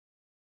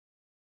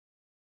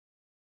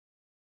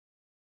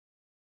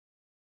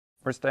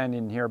We're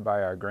standing here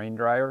by our grain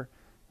dryer,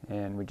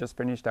 and we just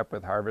finished up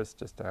with harvest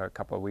just a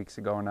couple of weeks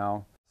ago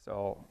now.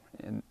 So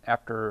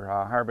after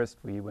harvest,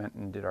 we went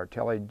and did our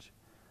tillage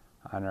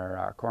on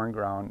our corn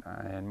ground,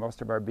 and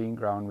most of our bean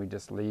ground we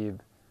just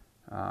leave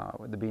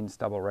with the bean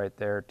stubble right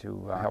there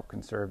to help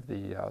conserve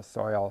the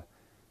soil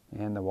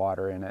and the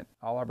water in it.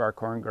 All of our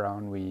corn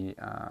ground we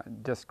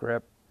disc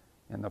rip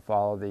in the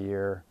fall of the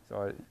year,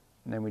 and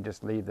then we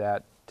just leave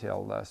that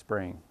till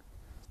spring.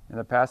 In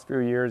the past few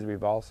years,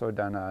 we've also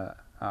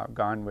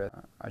gone with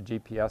a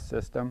GPS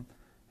system.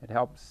 It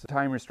helps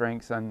time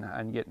restraints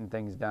on getting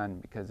things done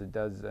because it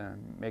does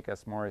make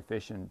us more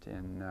efficient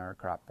in our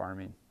crop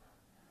farming.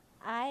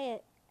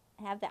 I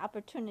have the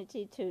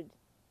opportunity to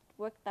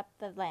work up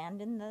the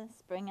land in the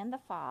spring and the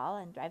fall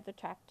and drive the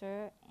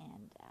tractor,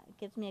 and it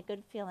gives me a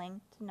good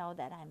feeling to know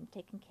that I'm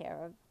taking care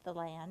of the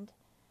land.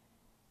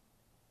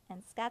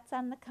 And Scott's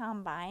on the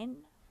combine,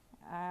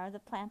 or the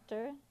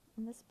planter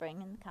in the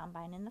spring and the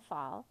combine in the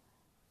fall.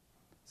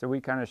 So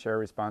we kind of share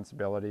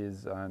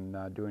responsibilities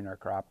on doing our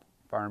crop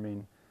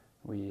farming.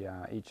 We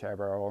each have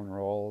our own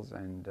roles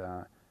and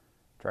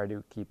try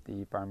to keep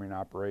the farming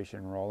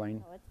operation rolling.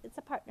 So it's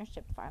a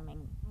partnership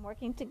farming.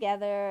 Working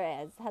together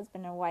as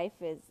husband and wife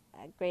is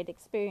a great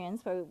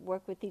experience where we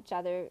work with each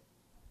other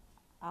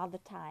all the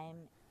time.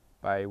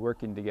 By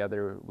working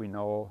together, we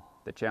know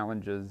the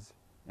challenges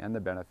and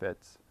the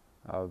benefits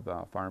of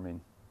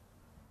farming.